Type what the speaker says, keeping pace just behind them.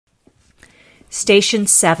Station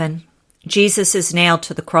 7. Jesus is nailed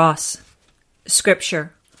to the cross.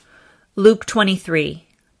 Scripture, Luke 23,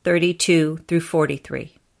 32 through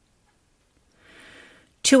 43.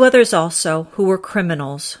 Two others also, who were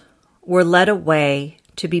criminals, were led away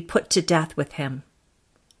to be put to death with him.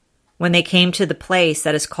 When they came to the place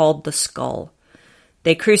that is called the Skull,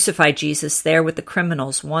 they crucified Jesus there with the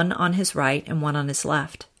criminals, one on his right and one on his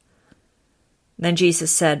left. Then Jesus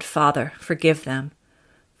said, "Father, forgive them,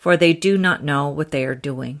 for they do not know what they are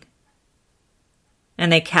doing."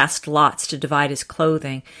 And they cast lots to divide his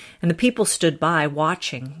clothing, and the people stood by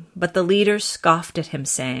watching. But the leaders scoffed at him,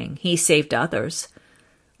 saying, "He saved others.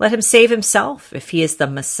 Let him save himself, if he is the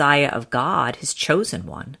Messiah of God, his chosen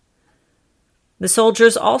one." The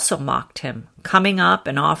soldiers also mocked him, coming up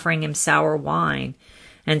and offering him sour wine,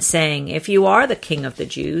 and saying, "If you are the King of the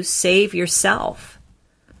Jews, save yourself."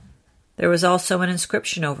 There was also an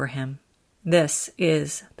inscription over him, "This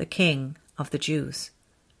is the King of the Jews."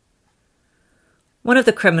 One of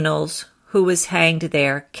the criminals who was hanged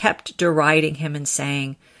there kept deriding him and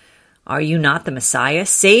saying, "Are you not the Messiah?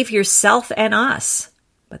 Save yourself and us."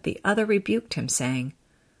 But the other rebuked him, saying,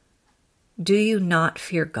 "Do you not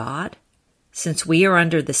fear God, since we are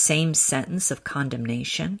under the same sentence of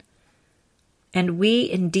condemnation? And we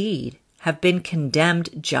indeed have been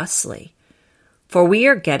condemned justly, for we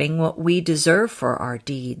are getting what we deserve for our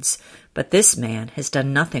deeds, but this man has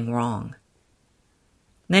done nothing wrong."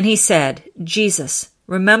 Then he said, "Jesus,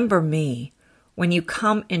 remember me when you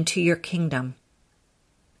come into your kingdom."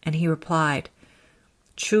 And he replied,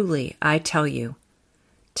 "Truly, I tell you,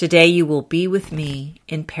 today you will be with me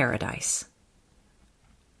in paradise."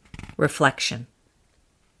 Reflection.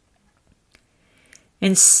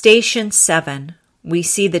 In Station 7, we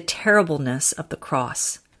see the terribleness of the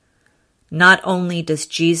cross. Not only does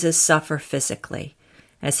Jesus suffer physically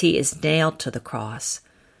as he is nailed to the cross,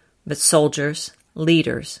 but soldiers,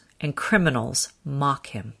 leaders, and criminals mock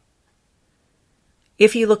him.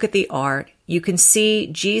 If you look at the art, you can see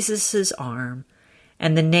Jesus' arm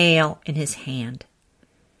and the nail in his hand.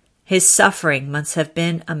 His suffering must have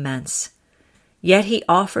been immense, yet he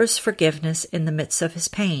offers forgiveness in the midst of his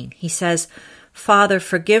pain. He says, "Father,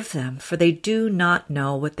 forgive them, for they do not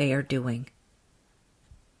know what they are doing."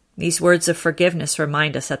 These words of forgiveness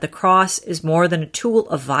remind us that the cross is more than a tool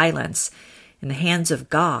of violence in the hands of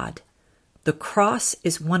God. The cross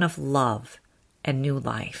is one of love and new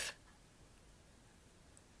life.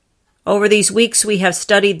 Over these weeks, we have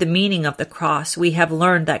studied the meaning of the cross. We have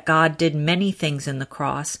learned that God did many things in the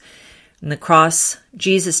cross. In the cross,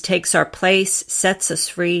 Jesus takes our place, sets us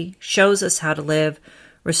free, shows us how to live,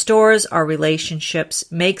 restores our relationships,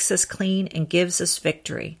 makes us clean, and gives us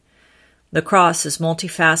victory. The cross is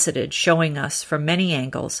multifaceted, showing us from many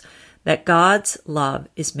angles that God's love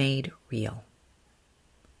is made real.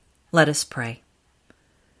 Let us pray.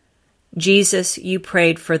 Jesus, you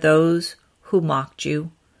prayed for those who mocked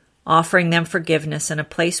you, offering them forgiveness and a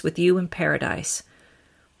place with you in paradise.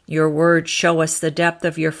 Your words show us the depth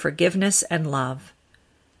of your forgiveness and love.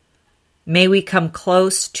 May we come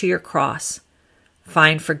close to your cross,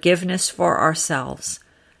 find forgiveness for ourselves,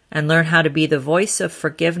 and learn how to be the voice of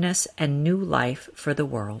forgiveness and new life for the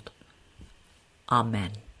world.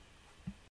 Amen.